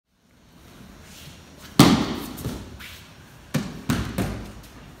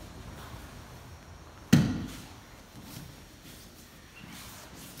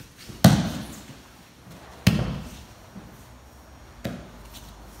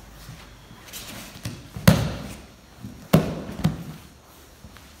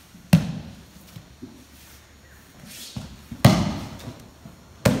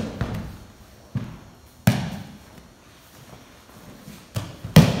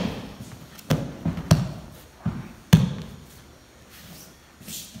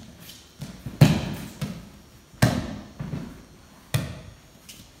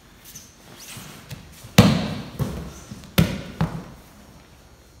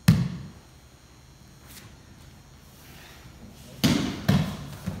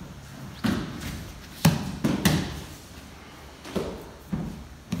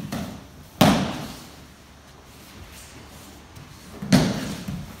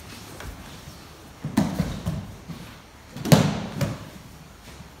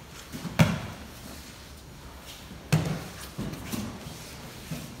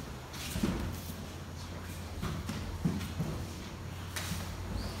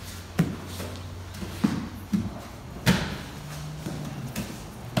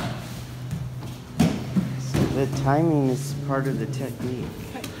The timing is part of the technique.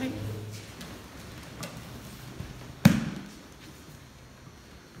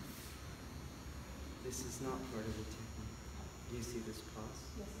 This is not part of the technique. Do you see this pause?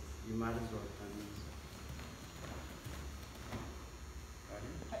 Yes. You might as well have done this. Got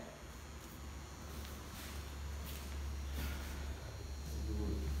it?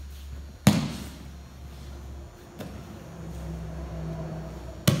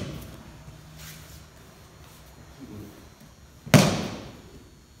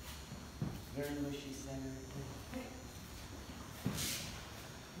 Very mushy center.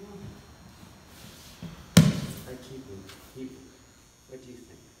 I keep it. Keep. What do you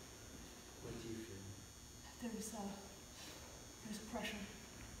think? What do you feel? There's pressure.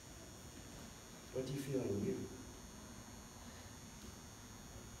 What do you feel in you?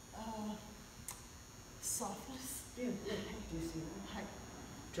 Softness. Yeah. Do you see that? Hi.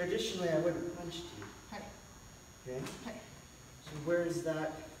 Traditionally, I would have punched you. Hi. Okay? Hi. So where is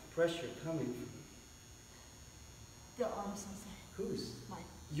that pressure coming from? The arm sensei. Whose? Mine.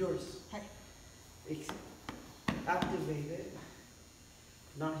 Yours. Hi. Activate it.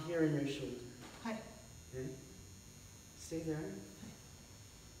 Not here in your shoulder. Hi. Okay? Stay there. Hi.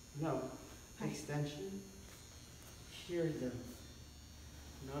 No. Hi. Extension. Here though.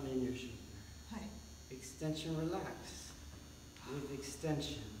 Not in your shoulder. Hi. Extension, relax. With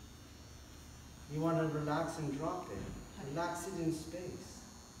extension. You want to relax and drop it. Hi. Relax it in space.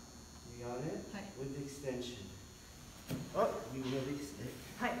 You got it? Hi. With extension. Oh, you released it.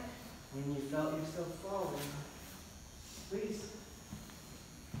 Hi. When you felt yourself falling, please.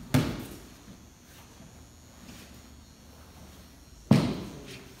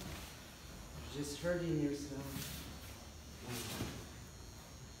 You're just hurting yourself.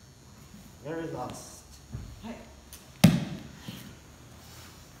 Very lost. Hi.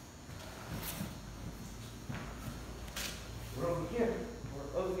 We're over here.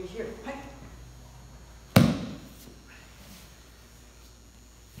 We're over here. Hi.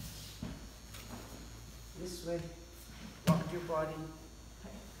 This way. Lock your body.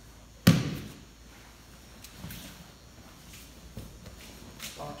 Hi.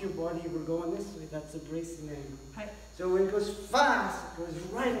 Lock your body. We're going this way. That's a bracing angle. Hi. So when it goes fast, it goes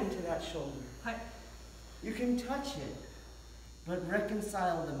right into that shoulder. Hi. You can touch it, but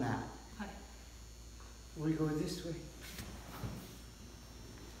reconcile the mat. Hi. We go this way.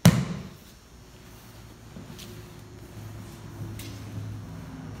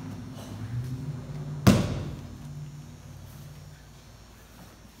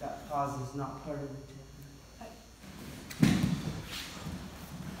 That pause is not part of the technique. Hi.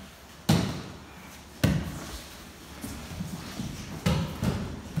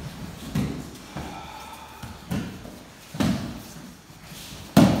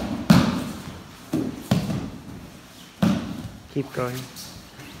 Keep going.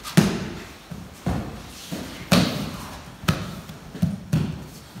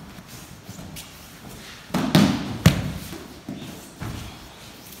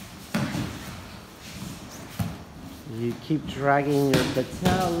 You keep dragging your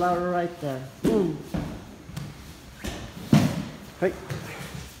patella right there. Hey.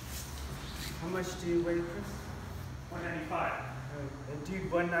 How much do you weigh, Chris? 195. The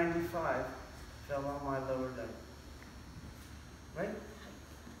dude 195 fell on my lower leg. Right?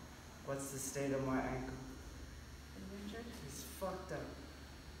 What's the state of my ankle? Injured? It's fucked up.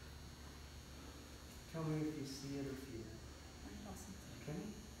 Tell me if you see it or feel it. Okay?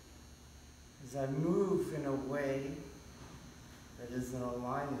 As I move in a way that is in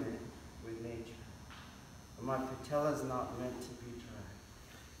alignment with nature. And my patella is not meant to be dragged.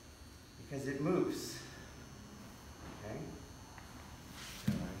 Because it moves. Okay?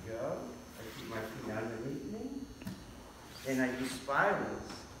 So I go, I keep my feet underneath me, and I do spirals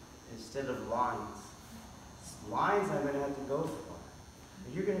instead of lines. Lines I'm going to have to go for.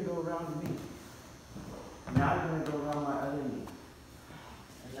 And you're going to go around me. Now I'm going to go around my other knee.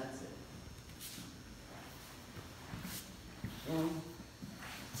 And that's it. And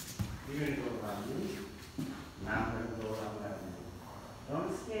you're going to go around me. Now I'm going to go around that knee. Don't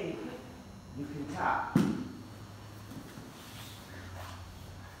escape. You can tap.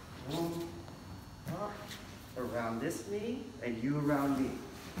 Boom. Up. Around this knee, and you around me.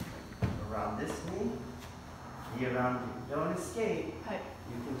 Around this knee, me around you. Don't escape. Hi.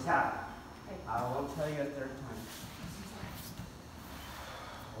 You can tap. I won't tell you a third time.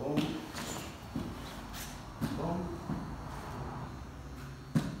 Boom. Boom.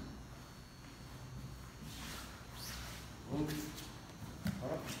 Boom.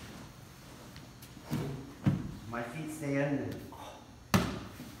 Up. My feet stay under.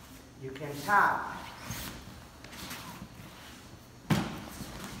 You can tap.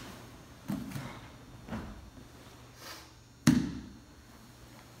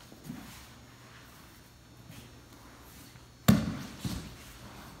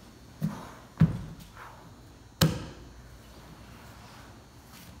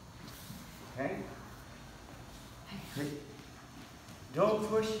 Don't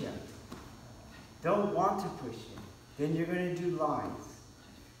push him. Don't want to push him. Then you're going to do lines.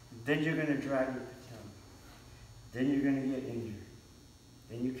 Then you're going to drag your patella. Then you're going to get injured.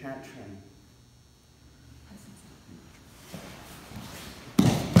 Then you can't train.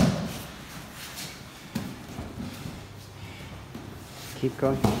 Keep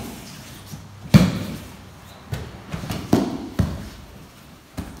going.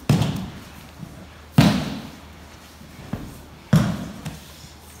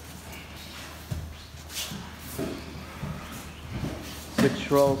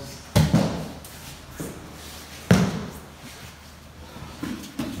 Switch rolls.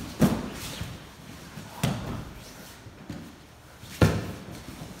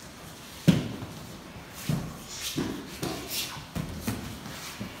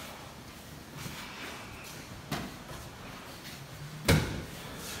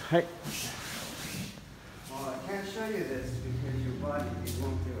 Hey. Well, I can't show you this because your body, you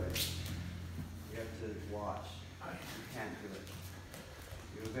won't do it. You have to watch. You can't do it.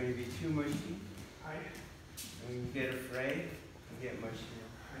 You're going to be too mushy. When you get afraid, you get mushy.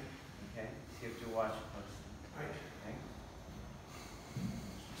 Okay? So you have to watch closely. Okay?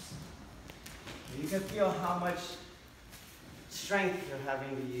 You can feel how much strength you're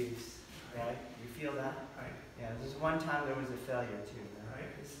having to use. Right? You feel that? Yeah, there's one time there was a failure too. Right?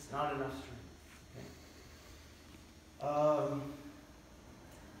 This is not enough strength. Okay?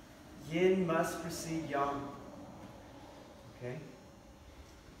 Yin must precede yang. Okay?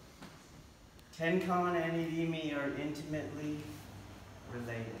 Tenkan and Irimi are intimately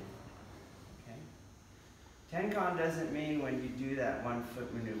related. Okay? Tenkan doesn't mean when you do that 1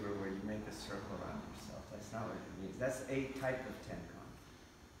 foot maneuver where you make a circle around yourself. That's not what it means. That's a type of Tenkan.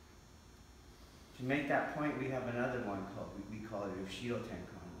 To make that point, we have another one called, we call it Ushido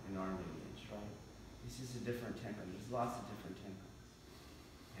Tenkan in our lineage, right? This is a different Tenkan. There's lots of different Tenkans.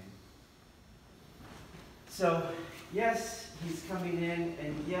 Okay? So, yes, he's coming in,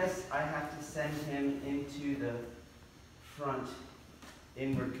 and yes, I have to send him into the front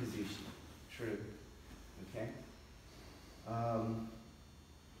inward Kazushi. True. Okay?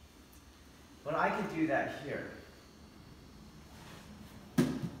 But I could do that here.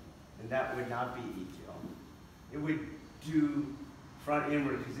 And that would not be Ikkyo. It would do front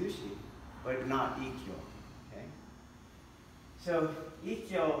inward Kazushi, but not Ikkyo. Okay? So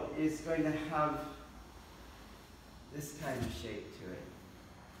Ikkyo is going to have this kind of shape to it.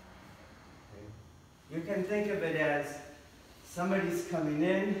 Okay? You can think of it as somebody's coming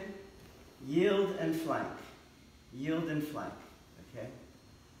in, yield and flank. Yield and flank. Okay?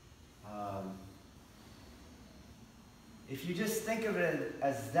 If you just think of it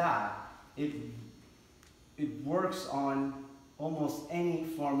as that, it works on almost any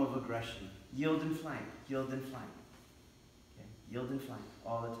form of aggression. Yield and flank, yield and flank. Okay? Yield and flank,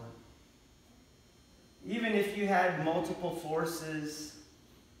 all the time. Even if you had multiple forces,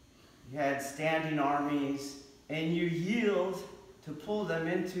 you had standing armies, and you yield to pull them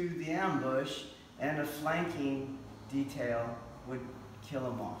into the ambush, and a flanking detail would kill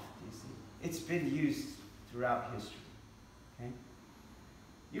them off, do you see? It's been used throughout history. Okay?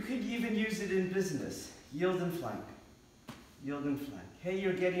 You could even use it in business. Yield and flank. Yield and flank. Hey,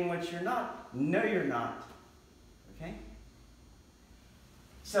 you're getting what you're not. No, you're not. Okay?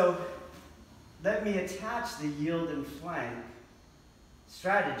 So, let me attach the yield and flank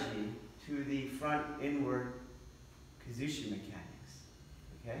strategy to the front inward Kazushi mechanics.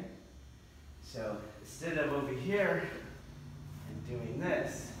 Okay? So, instead of over here and doing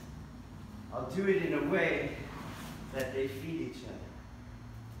this, I'll do it in a way that they feed each other.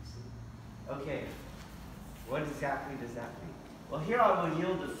 Okay, what exactly does that mean? Well, here I will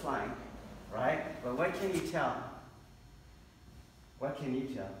yield the flank, right? But what can you tell? What can you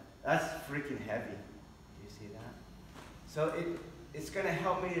tell? That's freaking heavy. Do you see that? So it's going to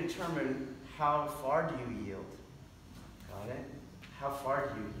help me determine how far do you yield. Got it? How far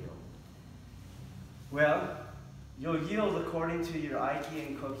do you yield? Well, you'll yield according to your Aiki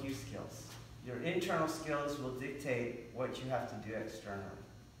and Kokyu skills. Your internal skills will dictate what you have to do externally.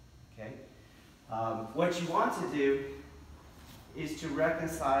 Okay? What you want to do is to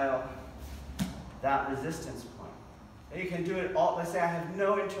reconcile that resistance point. And you can do it all. Let's say I have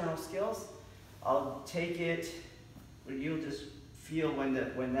no internal skills. I'll take it, but you'll just feel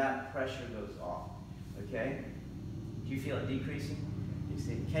when that pressure goes off. Okay? Do you feel it decreasing? You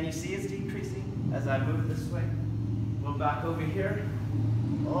see? Can you see it's decreasing as I move this way? Move back over here.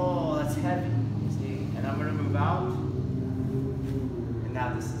 Oh, that's heavy. See? And I'm going to move out. And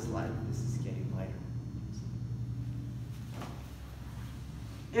now this is light. This is getting lighter.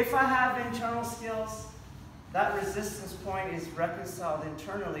 If I have internal skills, that resistance point is reconciled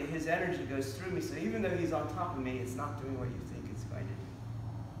internally. His energy goes through me. So even though he's on top of me, it's not doing what you think it's going to do.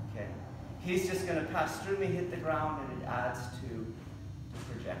 Okay? He's just going to pass through me, hit the ground, and it adds to the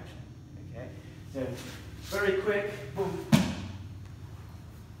projection. Okay? So very quick, boom.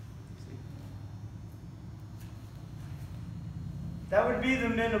 That would be the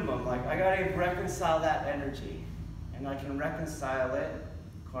minimum. Like, I got to reconcile that energy. And I can reconcile it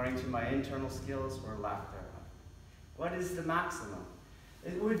according to my internal skills or lack thereof. What is the maximum?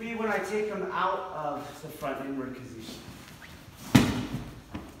 It would be when I take him out of the front inward position. Do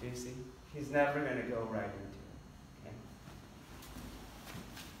you see? He's never going to go right into it. Okay?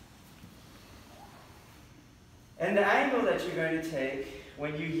 And the angle that you're going to take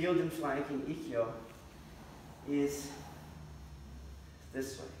when you yield and flank in Ikkyo is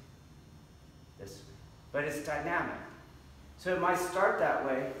this way. This way. But it's dynamic. So it might start that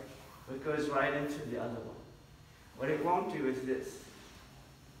way, but goes right into the other one. What it won't do is this.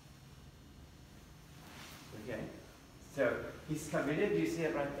 Okay? So he's coming in. Do you see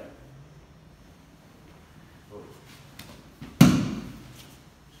it right there? Oh.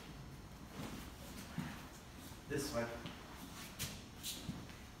 This way.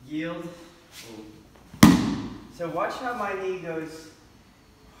 Yield. Oh. So watch how my knee goes.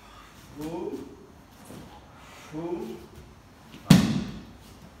 Boom. Boom.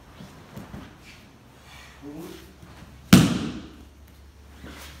 Boom.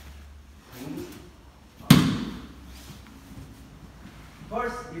 Of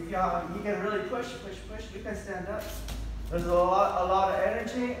course, if you can really push, you can stand up. There's a lot of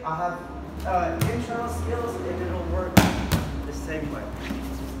energy. I have internal skills, and it'll work the same way.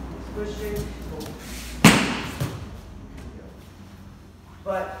 Pushing.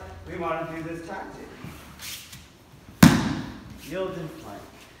 But we want to do this tactic. Yield and flank.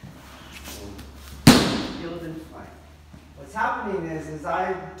 Yield and flank. What's happening is, as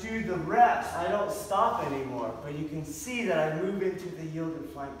I do the reps, I don't stop anymore, but you can see that I move into the yield and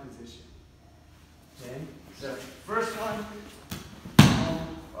flank position. Okay? So, first one,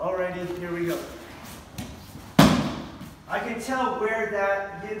 already, here we go. I can tell where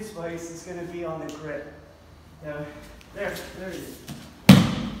that yin space is going to be on the grip. Now, there it is.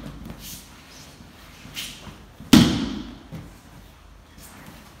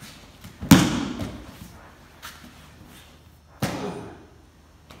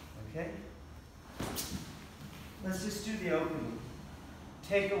 Okay? Let's just do the opening.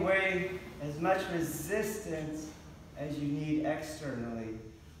 Take away as much resistance as you need externally,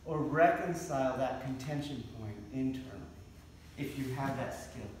 or reconcile that contention point internally, if you have that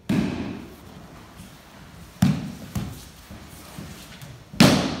skill.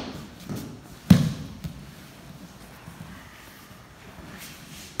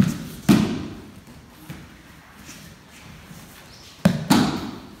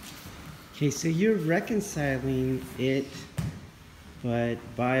 Okay, so you're reconciling it, but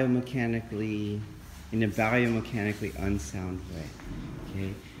biomechanically, in a biomechanically unsound way.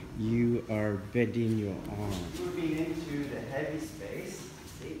 Okay, you are bending your arm. Moving into the heavy space.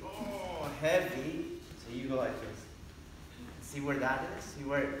 See, oh, heavy. So you go like this. See where that is? See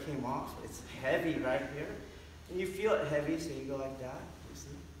where it came off? It's heavy right here. And you feel it heavy, so you go like that. You see?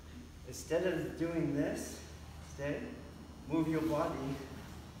 Instead of doing this, move your body.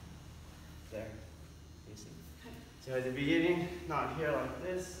 There, you see. So at the beginning, not here like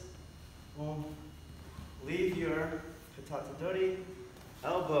this. Boom. Leave your katatadori,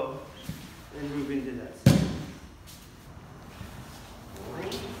 elbow, and move into that.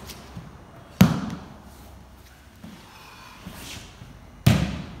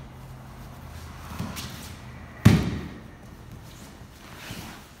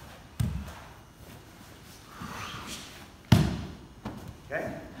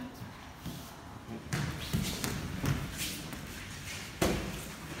 Okay?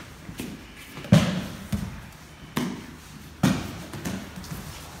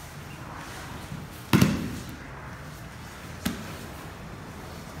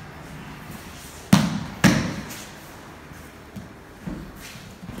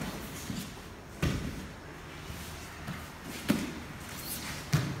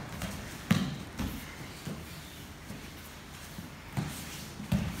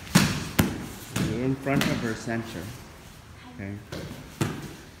 In front of her center. Okay.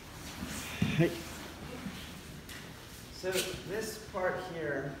 So this part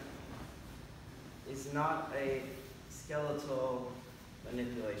here is not a skeletal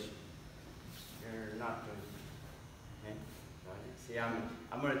manipulation. You're not doing it. Okay? Got it. See,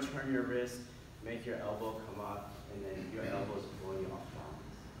 I'm going to turn your wrist, make your elbow come up, and then your elbow's pulling you off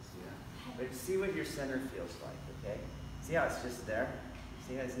balance. See that? But see what your center feels like, okay? See how it's just there?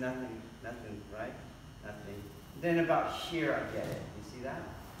 See how it's nothing, right? Nothing. Then about here, I get it. You see that?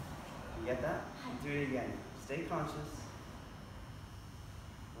 You get that? Do it again. Stay conscious.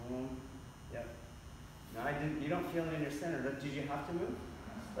 Yep. No, you don't feel it in your center. Did you have to move?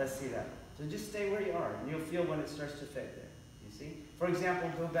 Let's see that. So just stay where you are, and you'll feel when it starts to fit there. You see? For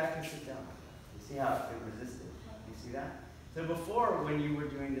example, go back and sit down. You see how it resisted? You see that? So before, when you were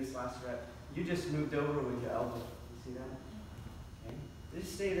doing this last rep, you just moved over with your elbow. You see that? Okay.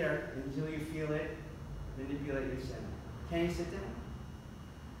 Just stay there until you feel it. Manipulate your center. Can you sit down?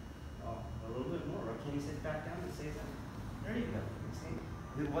 Oh, a little bit more. Or can you sit back down and say that? There you go. You see?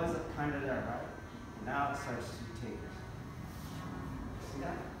 It was kind of there, right? Now it starts to take. See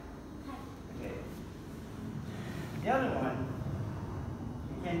that? Okay. The other one,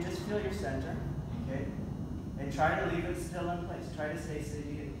 again, just feel your center, okay? And try to leave it still in place. Try to stay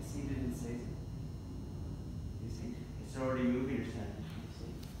seated and stay. You see? It's already moving your center. You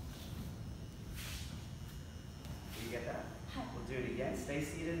see? You get that? We'll do it again. Stay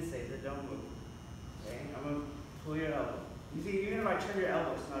seated and stay. Don't move. Okay? I'm going to pull your elbow. You see, even if I turn your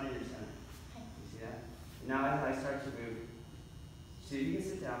elbow, it's not in your center. You see that? Now as I start to move, so you can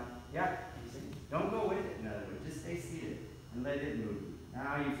sit down. Yeah, you see? Don't go with it, in other words. Just stay seated and let it move.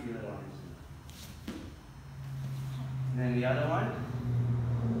 Now you feel it on your center. And then the other one.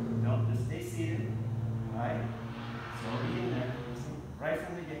 No, just stay seated. Right? It's already in there. You see? Right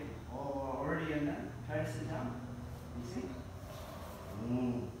from the gate. Oh, already in there. Try to sit down. You see?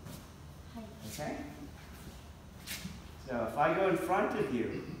 Okay? So if I go in front of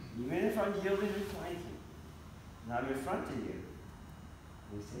you, even if I'm yielding and flanking, now I'm in front of you.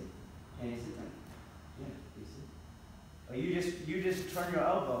 You see? Can you sit down? Yeah, you see? Oh, you just turn your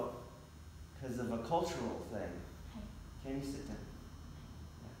elbow because of a cultural thing. Can you sit down?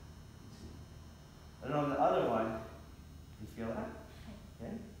 Yeah. You see? And on the other one, you feel that?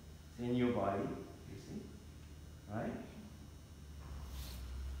 Okay? It's in your body. You see? Right?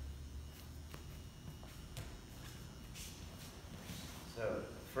 So,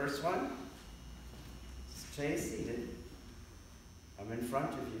 first one, stay seated. I'm in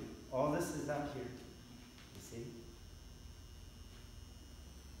front of you. All this is out here. You see?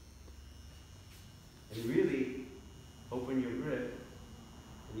 And really open your grip,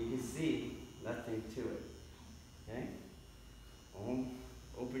 and you can see nothing to it. Okay?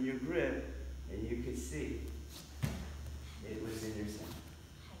 Open your grip, and you can see it was in your center.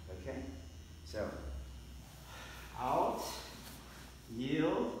 Okay? So, out.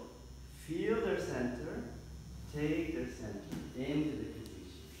 Yield, feel their center, take their center into the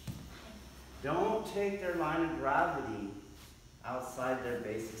condition. Don't take their line of gravity outside their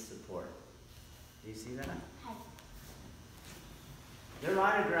base of support. Do you see that? Their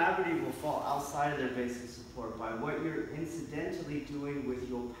line of gravity will fall outside of their base of support by what you're incidentally doing with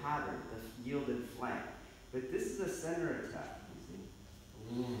your pattern, the yielded flank. But this is a center attack,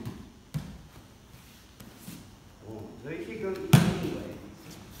 you see? So you can go anyway.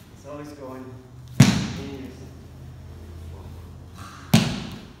 It's always going in your center.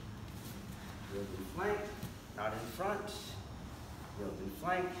 Yielding flank, not in front. Yielding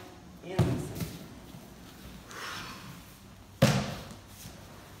flank, in the center.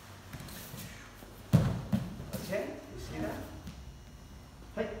 Okay, you see that?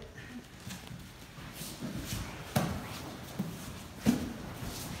 Hey.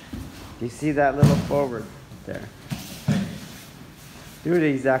 You see that little forward there? Do it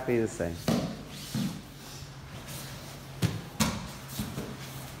exactly the same.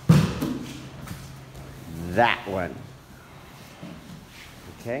 That one.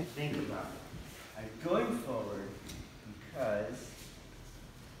 Okay? Think about it. I'm going forward because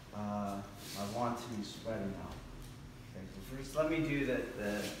I want to spread them out. Okay, so first let me do the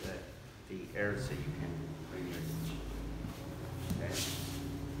air so you can bring your attention. Okay?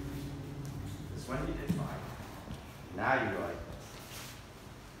 This one you did fine. Now you go like this.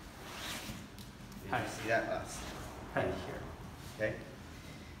 Did you see that last? Right here. Okay?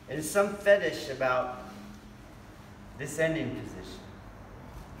 There's some fetish about this ending position.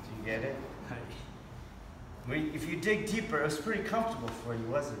 Do you get it? If you dig deeper, it was pretty comfortable for you,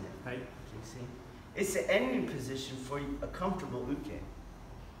 wasn't it? Right. You see? It's the ending position for a comfortable uke.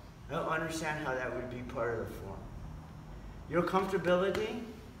 I don't understand how that would be part of the form. Your comfortability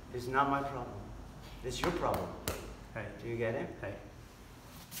is not my problem. It's your problem. Right. Do you get it? Right.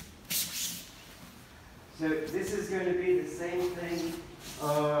 So this is going to be the same thing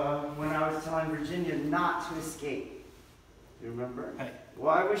when I was telling Virginia not to escape. Do you remember? Right.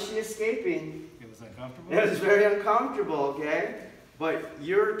 Why was she escaping? It was uncomfortable. It was very uncomfortable, okay? But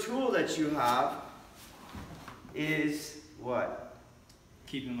your tool that you have is what?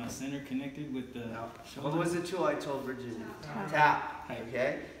 Keeping my center connected with the shoulder. What was the tool I told Virginia? Tap. Tap. Hi.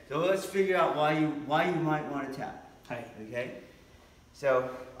 Okay. So let's figure out why you might want to tap. Hi. Okay.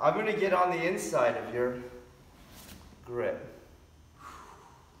 So I'm going to get on the inside of your grip.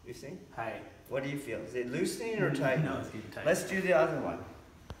 You see? Hi. What do you feel? Is it loosening or tightening? No, it's getting tight. Let's do the other one.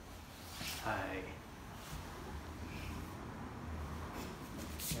 Hi.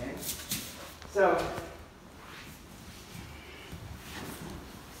 Okay. So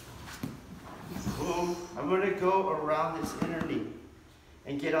boom. I'm going to go around this inner knee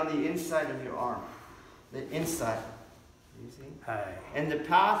and get on the inside of your arm. The inside. You see? Hi. And the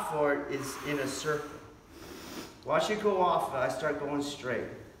path for it is in a circle. Watch it go off and I start going straight.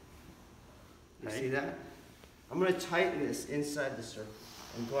 You Right. see that? I'm going to tighten this inside the circle.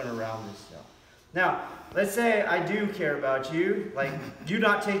 I'm going around this now. Now, let's say I do care about you, like you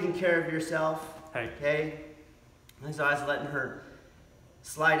not taking care of yourself, Hi. okay? And so I was letting her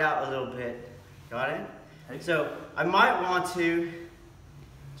slide out a little bit. Got it? Hi. So I might want to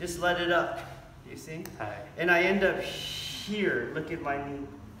just let it up. You see? Hi. And I end up here. Look at my knee.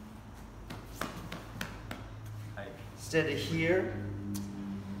 Hi. Instead of here.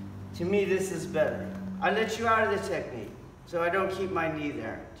 To me, this is better. I let you out of the technique, so I don't keep my knee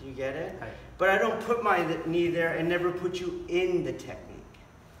there. Do you get it? Hi. But I don't put my knee there and never put you in the technique.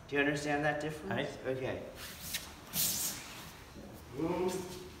 Do you understand that difference? Hi. Okay. Boom.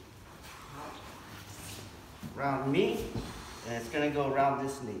 Around me, and it's going to go around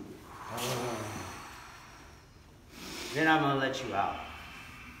this knee. Then I'm going to let you out.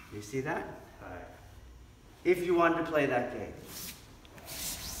 You see that? Hi. If you want to play that game.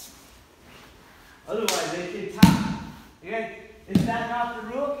 Otherwise, they can tap. Okay? Is that not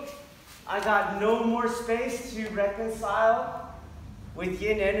the rule? I got no more space to reconcile with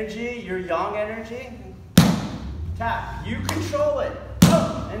yin energy, your yang energy. Tap. You control it.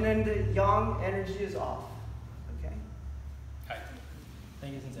 And then the yang energy is off. Okay? Hi.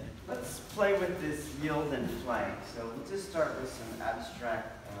 Thank you, Sensei. Let's play with this yield and flank. So we'll just start with some abstract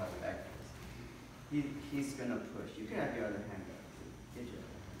vectors. He's going to push. You can have your other hand up. Get your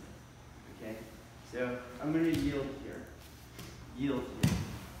other hand up. Okay? So I'm going to yield here. Yield here.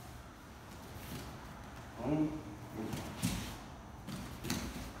 Boom.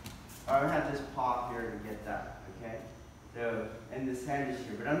 I have this pop here to get that. Okay? So, and this hand is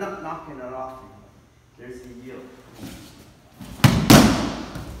here. But I'm not knocking it off here. There's the yield.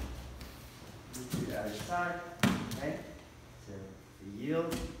 To the other side, okay? So the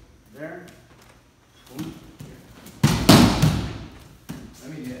yield there. Boom. Let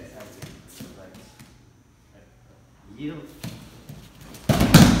me get it out here. Like yield.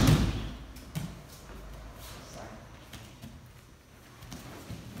 Side.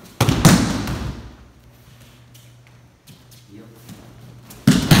 Yield.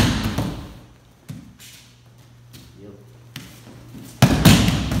 Yield.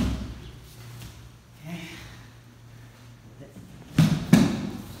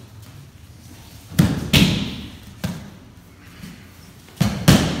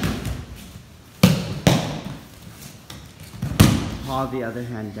 Hold the other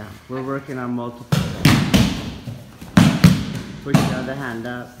hand down. We're working on multiple things. Push the other hand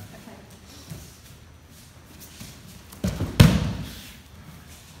up.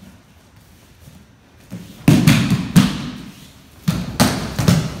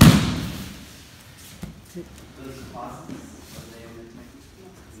 Those pauses, are they in the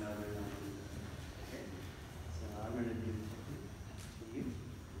technique? No, they're not. Okay. So I'm going to do the technique to you.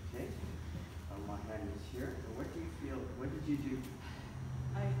 Okay. My hand is here. What do you feel? What did you do?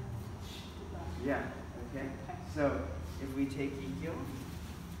 I Yeah, okay. So if we take Ikkyo,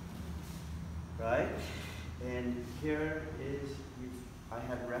 right? And here is, I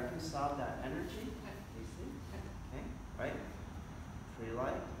have reconciled that energy. You see? Okay, right? Free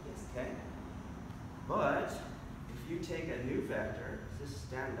light? Yes. Okay. But if you take a new vector, just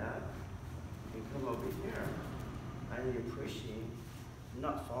stand up and come over here, and you're pushing, you're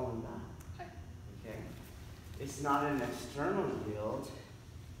not falling back. Okay? It's not an external yield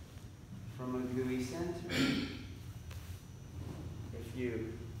from a gooey center. If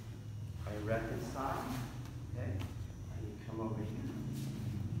you reconcile, okay, and you come over here,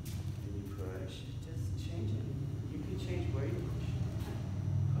 and you push, just change it. You can change where you push.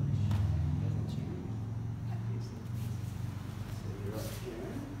 Push. Doesn't change. You see? So you're up here,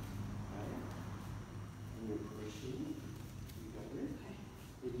 right? And you're pushing. You got it?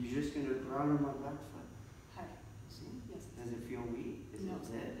 And you're just going to ground on my back foot. See? Yes. Does it feel weak? Is No.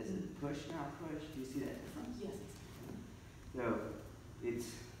 it dead? Is it push now, push? Do you see that difference? Yes. So it's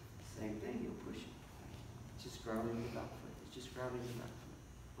the same thing. You'll push it. It's just grounding the back foot. It's just grounding the back foot.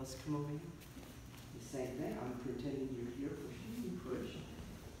 Let's come over here. The same thing. I'm pretending you're here pushing. You push.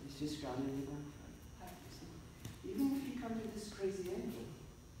 It's just grounding the back foot. You see? Even if you come to this crazy angle,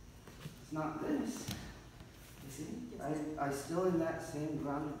 it's not this. You see? I'm still in that same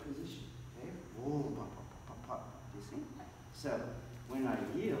grounded position. Okay? Boom, pop, pop, pop, pop. You see? So when I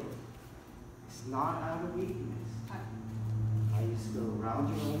yield, it's not out of weakness. I used to go around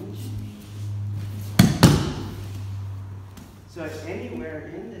your range. So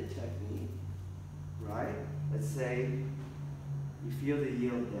anywhere in the technique, right? Let's say you feel the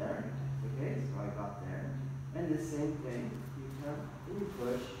yield there. Okay, so I got there. And the same thing, you come and you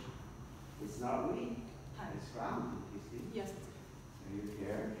push. It's not weak. It's grounded, you see? Yes. So you're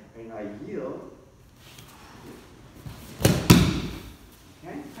here, and I yield.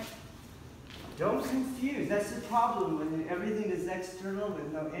 Okay? Don't confuse. That's the problem when everything is external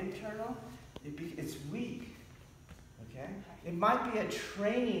with no internal. It's weak. Okay? It might be a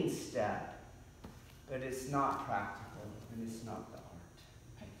training step, but it's not practical and it's not the art.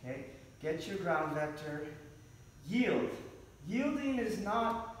 Okay? Get your ground vector. Yield. Yielding is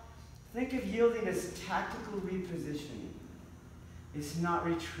not, think of yielding as tactical repositioning. It's not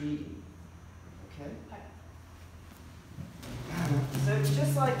retreating. Okay? So it's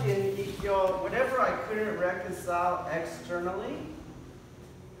just like in Ikkyo, whatever I couldn't reconcile externally,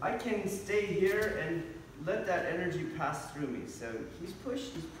 I can stay here and let that energy pass through me. So he's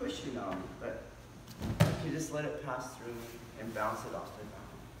pushing on me, but I can just let it pass through me and bounce it off the ground,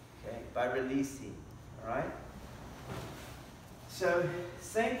 okay? By releasing, all right? So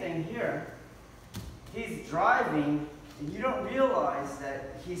same thing here. He's driving, and you don't realize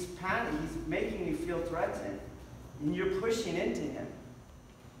that he's panicking, he's making you feel threatened. And you're pushing into him.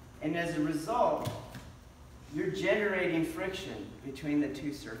 And as a result, you're generating friction between the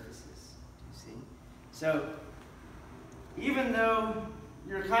two surfaces, you see? So even though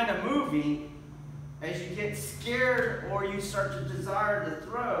you're kind of moving, as you get scared or you start to desire to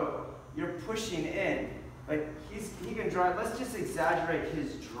throw, you're pushing in. But he can drive. Let's just exaggerate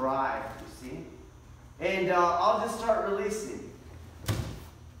his drive, you see? And I'll just start releasing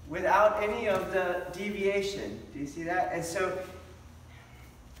without any of the deviation. Do you see that? And so,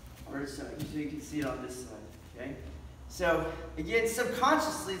 so you can see it on this side, okay? So, again,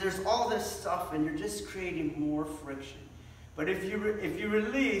 subconsciously, there's all this stuff, and you're just creating more friction. But if you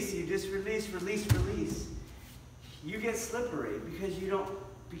release, you just release, you get slippery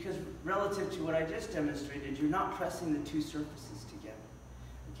because relative to what I just demonstrated, you're not pressing the two surfaces together,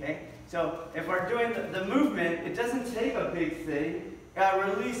 okay? So, if we're doing the movement, it doesn't take a big thing.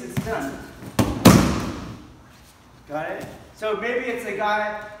 Release, it's done. Got it? So maybe it's a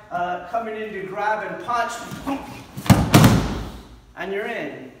guy coming in to grab and punch, and you're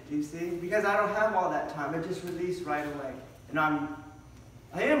in. Do you see? Because I don't have all that time. I just release right away. And I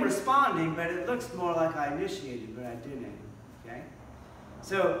am responding, but it looks more like I initiated, but I didn't. Okay?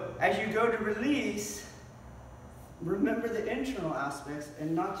 So as you go to release, remember the internal aspects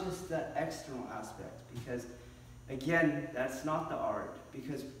and not just the external aspects, because again, that's not the art,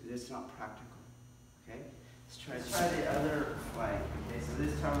 because it's not practical. Okay? Let's try the other flank. Okay, so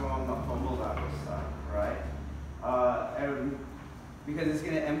this time we're on the humble lateral side, right? Because it's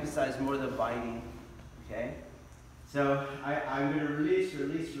going to emphasize more the biting. Okay? So I'm going to release,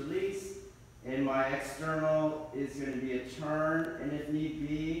 and my external is going to be a turn, and if need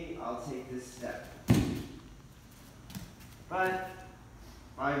be, I'll take this step. But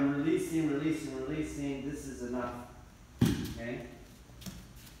I'm releasing. This is enough. Okay?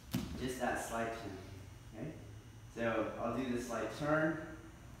 Just that slight turn. Okay? So I'll do this slight turn.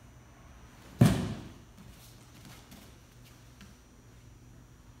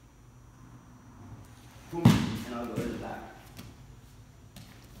 Boom. And I'll go to the back.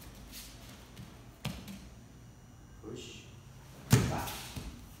 Push. Back.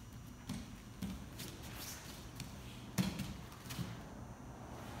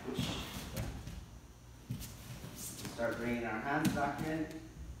 Push. Start bringing our hands back in,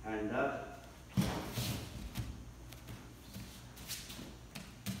 hand up.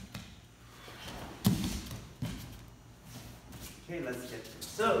 Okay, let's get this.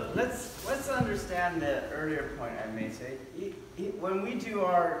 So let's understand the earlier point I made. So when we do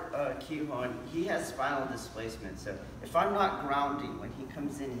our Kihon, he has spinal displacement. So if I'm not grounding, when he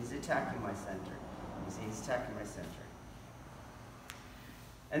comes in, he's attacking my center. You see, he's attacking my center.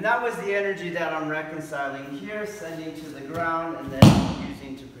 And that was the energy that I'm reconciling here, sending to the ground, and then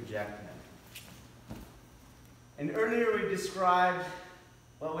using to project him. And earlier we described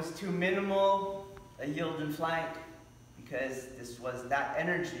what was too minimal, a yield and flank, because that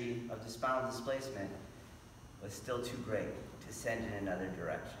energy of the spinal displacement was still too great to send in another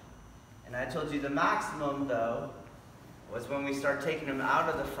direction. And I told you the maximum, though, was when we start taking them out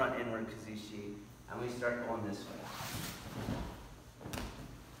of the front inward kazushi and we start going this way.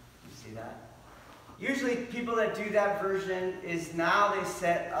 You see that? Usually people that do that version is now they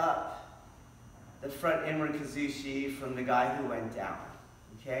set up the front inward kazushi from the guy who went down.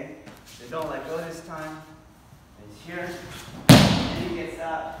 Okay? So don't let go this time. It's here. And he gets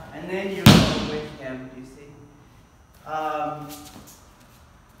up. And then you go with him, you see? I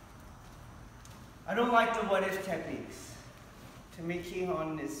don't like the what if techniques. To me,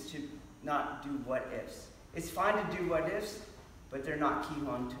 Kihon is to not do what ifs. It's fine to do what ifs, but they're not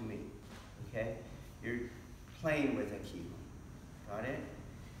Kihon to me. Okay? You're playing with a Kihon. Got it?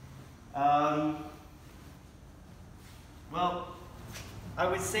 Well, I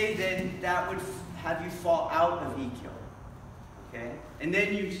would say then that would have you fall out of Ikkyo. Okay? And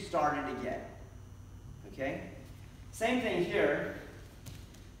then you start it again. Okay? Same thing here.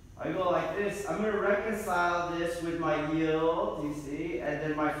 I go like this. I'm going to reconcile this with my yield, you see, and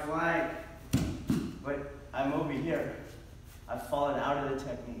then my flank. But I'm over here. I've fallen out of the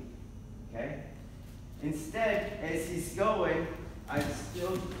technique. Okay? Instead, as he's going, I'm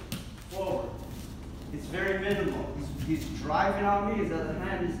still forward. It's very minimal. He's driving on me. His other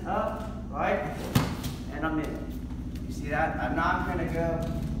hand is up, right? And I'm in. You see that? I'm not going to go.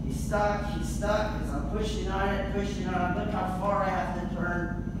 He's stuck, because I'm pushing on it. Look how far I have to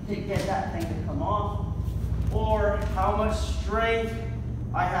turn to get that thing to come off. Or how much strength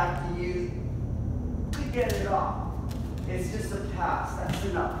I have to use to get it off. It's just a pass. That's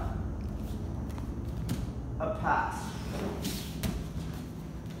enough. A pass.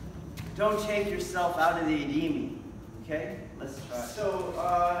 Don't take yourself out of the edema. Okay? Let's try. So,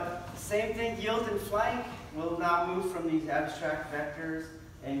 same thing, yield and flank. We'll now move from these abstract vectors,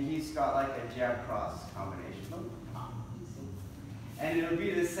 and he's got like a jab cross combination. And it'll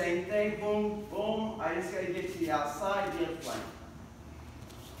be the same thing. Boom, boom. I just got to get to the outside, yield flank.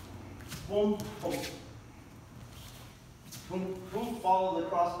 Boom, boom. Boom, boom. Follow the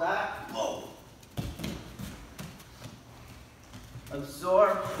cross back. Boom.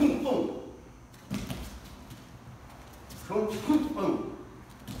 Absorb. Boom, boom. Boom, boom, boom.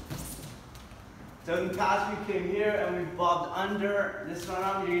 So in the past we came here and we bobbed under. This one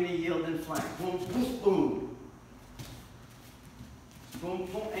on, you're going to yield and flank. Boom, boom, boom. Boom,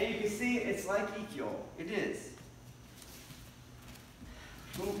 boom. And you can see it's like Ikkyo. It is.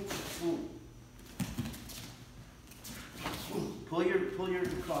 Boom, boom. Boom. Pull your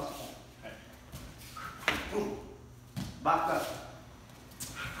cross back. Boom. Back up.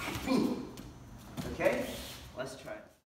 Boom. Okay? Let's try it.